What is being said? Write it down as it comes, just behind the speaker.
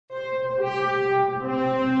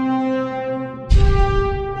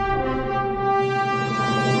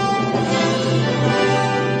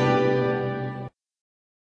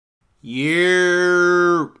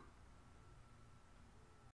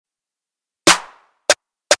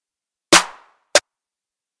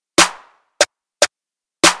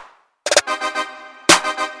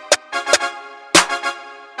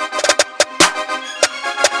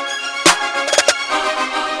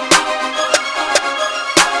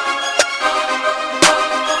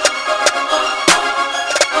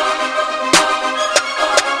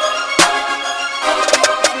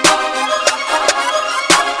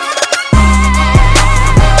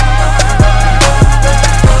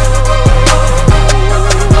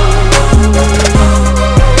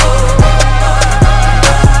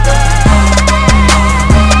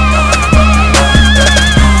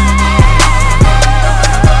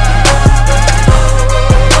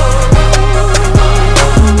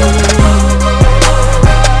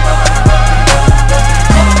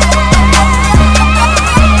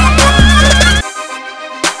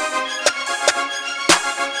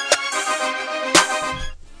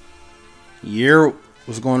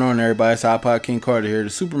everybody? It's iPodKingCarter here, the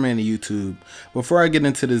Superman of YouTube. Before I get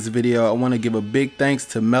into this video, I want to give a big thanks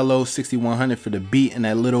to Mellow6100 for the beat and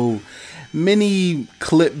that little mini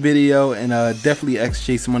clip video, and definitely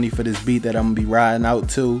XJ Money for this beat that I'm going to be riding out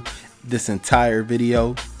to this entire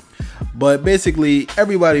video. But basically,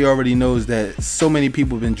 everybody already knows that so many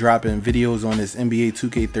people have been dropping videos on this NBA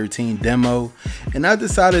 2K13 demo, and I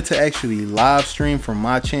decided to actually live stream from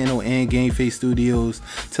my channel and Game Face Studios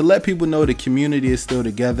to let people know the community is still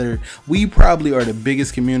together. We probably are the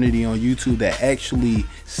biggest community on YouTube that actually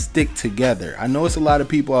stick together. I know it's a lot of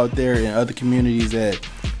people out there in other communities that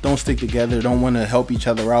don't stick together, don't want to help each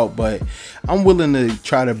other out, but I'm willing to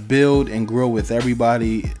try to build and grow with everybody,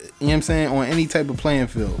 you know what I'm saying, on any type of playing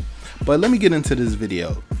field. But let me get into this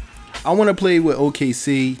video. I want to play with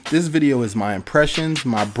OKC. This video is my impressions,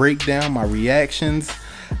 my breakdown, my reactions,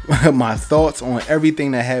 my thoughts on everything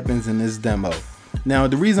that happens in this demo. Now,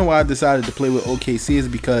 the reason why I decided to play with OKC is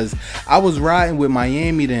because I was riding with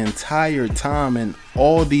Miami the entire time in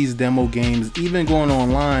all these demo games, even going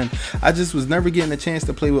online. I just was never getting a chance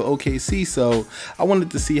to play with OKC, so I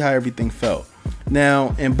wanted to see how everything felt.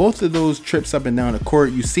 Now, in both of those trips up and down the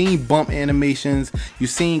court, you've seen bump animations, you've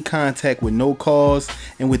seen contact with no calls,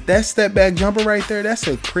 and with that step back jumper right there, that's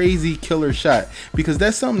a crazy killer shot, because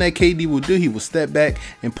that's something that KD will do. He will step back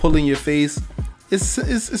and pull in your face.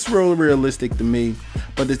 It's real realistic to me.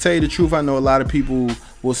 But to tell you the truth, I know a lot of people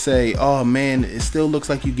will say, oh man, it still looks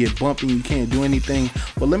like you get bumped and you can't do anything.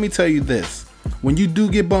 But let me tell you this. When you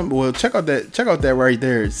do get bumped, well, check out that right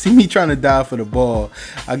there. See me trying to dive for the ball.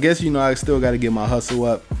 I guess, you know, I still got to get my hustle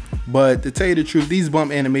up. But to tell you the truth, these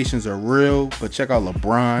bump animations are real. But check out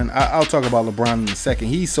LeBron. I'll talk about LeBron in a second.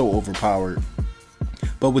 He's so overpowered.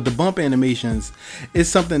 But with the bump animations, it's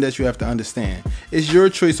something that you have to understand. It's your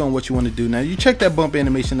choice on what you want to do. Now, you check that bump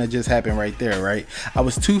animation that just happened right there, right? I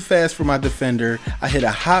was too fast for my defender. I hit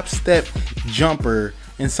a hop step jumper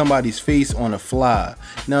in somebody's face on a fly.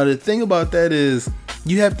 Now, the thing about that is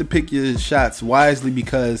you have to pick your shots wisely,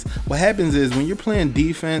 because what happens is when you're playing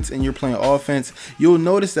defense and you're playing offense, you'll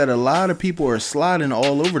notice that a lot of people are sliding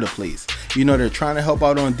all over the place. You know, they're trying to help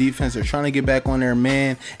out on defense, they're trying to get back on their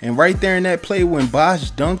man, and right there in that play when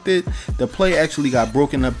Bosh dunked it, the play actually got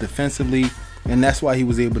broken up defensively, and that's why he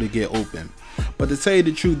was able to get open. But to tell you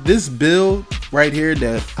the truth, this build right here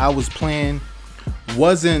that I was playing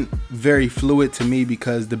wasn't very fluid to me,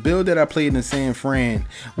 because the build that I played in San Fran,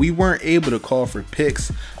 we weren't able to call for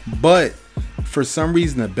picks, but for some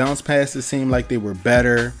reason the bounce passes seemed like they were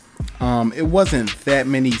better. It wasn't that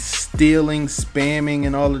many stealing, spamming,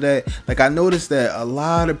 and all of that. Like, I noticed that a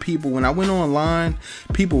lot of people, when I went online,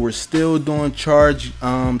 people were still doing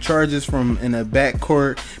charges from in the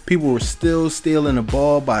backcourt. People were still stealing the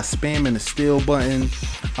ball by spamming the steal button.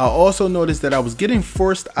 I also noticed that I was getting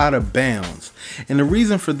forced out of bounds, and the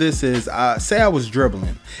reason for this is, say I was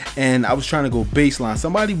dribbling and I was trying to go baseline,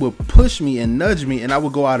 somebody would push me and nudge me, and I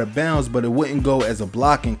would go out of bounds, but it wouldn't go as a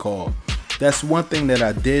blocking call. That's one thing that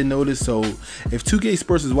I did notice. So if 2K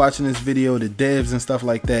Sports is watching this video, the devs and stuff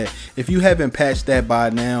like that, if you haven't patched that by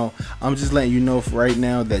now, I'm just letting you know right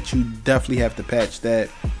now that you definitely have to patch that.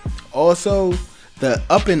 Also, the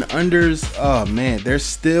up and unders, oh man, they're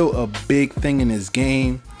still a big thing in this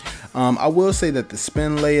game. I will say that the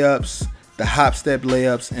spin layups, the hop step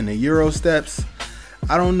layups, and the Euro steps,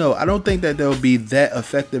 I don't know. I don't think that they'll be that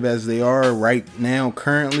effective as they are right now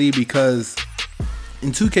currently, because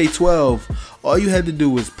in 2K12, all you had to do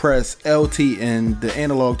was press LT and the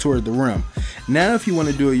analog toward the rim. Now, if you want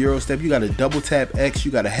to do a Euro step, you got to double tap X.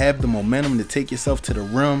 You got to have the momentum to take yourself to the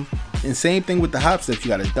rim. And same thing with the hop steps. You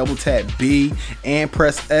got to double tap B and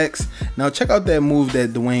press X. Now, check out that move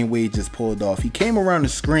that Dwayne Wade just pulled off. He came around the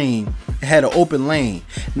screen and had an open lane.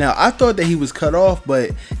 Now, I thought that he was cut off,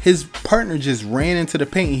 but his partner just ran into the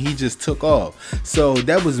paint and he just took off. So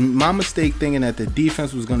that was my mistake, thinking that the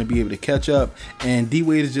defense was going to be able to catch up, and D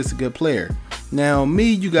Wade is just a good player. Now, me,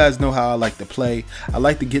 you guys know how I like to play. I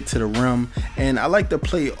like to get to the rim, and I like to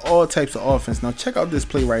play all types of offense. Now, check out this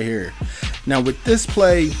play right here. Now, with this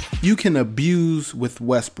play, you can abuse with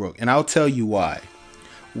Westbrook, and I'll tell you why.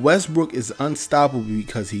 Westbrook is unstoppable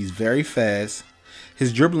because he's very fast.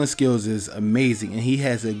 His dribbling skills is amazing, and he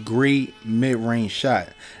has a great mid-range shot.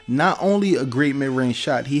 Not only a great mid-range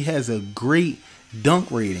shot, he has a great dunk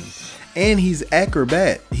rating. And he's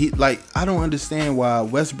acrobat. I don't understand why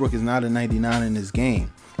Westbrook is not a 99 in this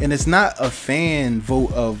game. And it's not a fan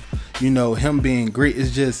vote of, you know, him being great. It's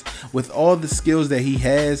just with all the skills that he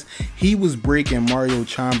has, he was breaking Mario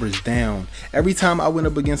Chalmers down. Every time I went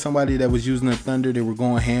up against somebody that was using the Thunder, they were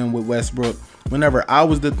going ham with Westbrook. Whenever I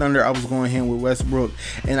was the Thunder, I was going ham with Westbrook.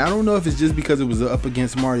 And I don't know if it's just because it was up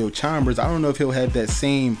against Mario Chalmers. I don't know if he'll have that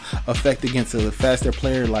same effect against a faster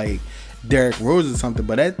player like Derrick Rose or something.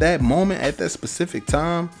 But at that moment, at that specific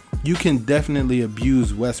time, you can definitely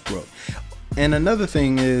abuse Westbrook. And another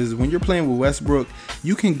thing is, when you're playing with Westbrook,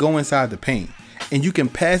 you can go inside the paint and you can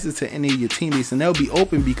pass it to any of your teammates and they'll be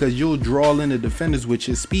open because you'll draw in the defenders with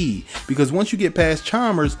your speed. Because once you get past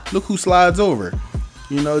Chalmers, look who slides over.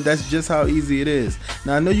 You know, that's just how easy it is.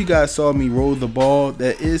 Now, I know you guys saw me roll the ball.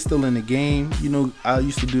 That is still in the game. You know, I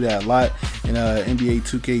used to do that a lot in NBA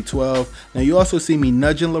 2K12. Now, you also see me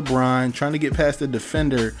nudging LeBron, trying to get past the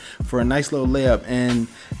defender for a nice little layup. And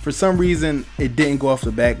for some reason, it didn't go off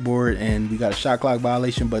the backboard and we got a shot clock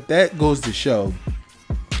violation. But that goes to show,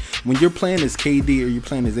 when you're playing as KD or you're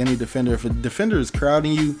playing as any defender, if a defender is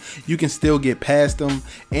crowding you, you can still get past them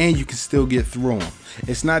and you can still get through them.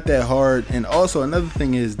 It's not that hard. And also another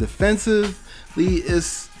thing is, defensively,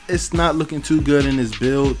 it's not looking too good in this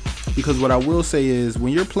build, because what I will say is,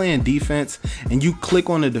 when you're playing defense and you click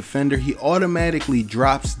on the defender, he automatically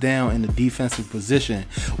drops down in the defensive position,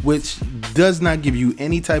 which does not give you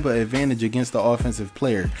any type of advantage against the offensive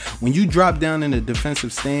player. When you drop down in the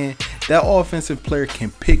defensive stand, that offensive player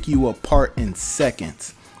can pick you apart in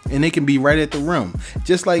seconds, and it can be right at the rim.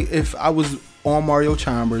 Just like if I was on Mario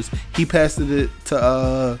Chalmers, he passed it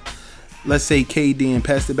to let's say KD and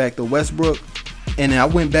passed it back to Westbrook, and then I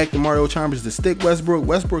went back to Mario Chalmers to stick Westbrook.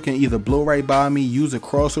 Westbrook can either blow right by me, use a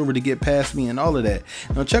crossover to get past me, and all of that.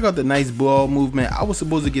 Now check out the nice ball movement. I was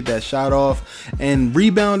supposed to get that shot off. And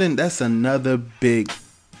rebounding, that's another big,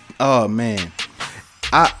 oh man,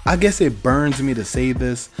 I guess it burns me to say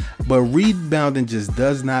this, but rebounding just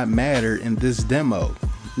does not matter in this demo.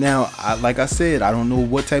 Now, like I said, I don't know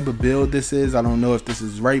what type of build this is. I don't know if this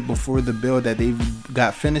is right before the build that they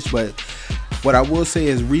got finished, but what I will say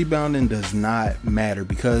is rebounding does not matter,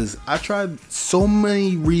 because I tried so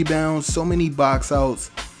many rebounds, so many box outs,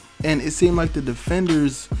 and it seemed like the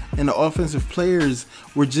defenders and the offensive players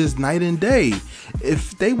were just night and day.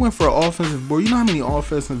 If they went for an offensive board, you know how many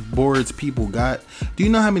offensive boards people got? Do you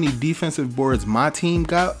know how many defensive boards my team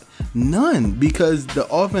got? None, because the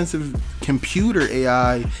offensive computer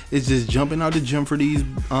AI is just jumping out the gym for these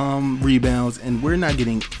rebounds, and we're not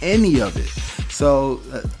getting any of it. So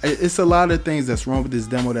it's a lot of things that's wrong with this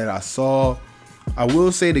demo that I saw. I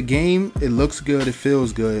will say the game, it looks good, it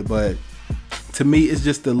feels good, but to me, it's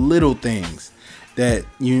just the little things that,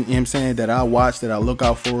 you know what I'm saying, that I watch, that I look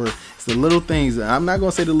out for. It's the little things. I'm not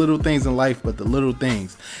gonna say the little things in life, but the little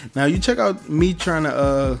things. Now you check out me trying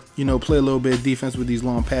to you know, play a little bit of defense with these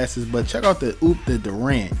long passes, but check out the oop, the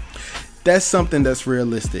Durant. That's something that's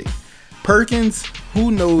realistic. Perkins,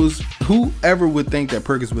 who knows, whoever would think that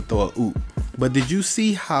Perkins would throw a oop? But did you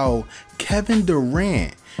see how Kevin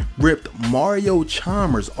Durant ripped Mario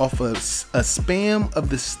Chalmers off a spam of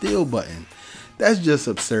the steal button? That's just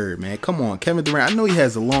absurd, man. Come on, Kevin Durant. I know he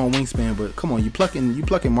has a long wingspan, but come on, you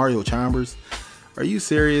plucking Mario Chalmers? Are you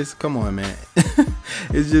serious? Come on, man.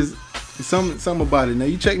 It's just something about it. Now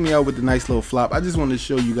you check me out with the nice little flop. I just wanted to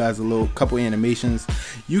show you guys a couple animations.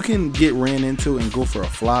 You can get ran into and go for a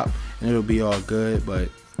flop, and it'll be all good. But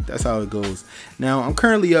that's how it goes. Now I'm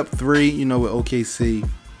currently up 3, you know, with OKC.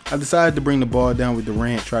 I decided to bring the ball down with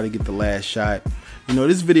Durant, try to get the last shot. You know,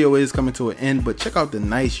 this video is coming to an end, but check out the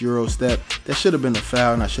nice Euro step. That should have been a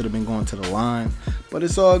foul, and I should have been going to the line, but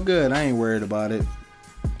it's all good. I ain't worried about it.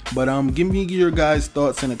 But give me your guys'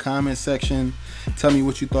 thoughts in the comment section. Tell me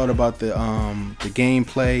what you thought about the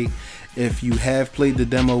gameplay. If you have played the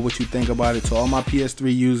demo, what you think about it. To all my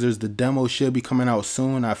PS3 users, the demo should be coming out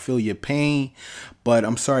soon. I feel your pain, but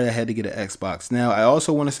I'm sorry I had to get an Xbox. Now, I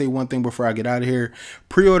also want to say one thing before I get out of here.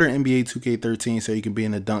 Pre-order NBA 2K13 so you can be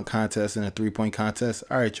in a dunk contest and a 3-point contest.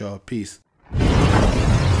 All right, y'all. Peace.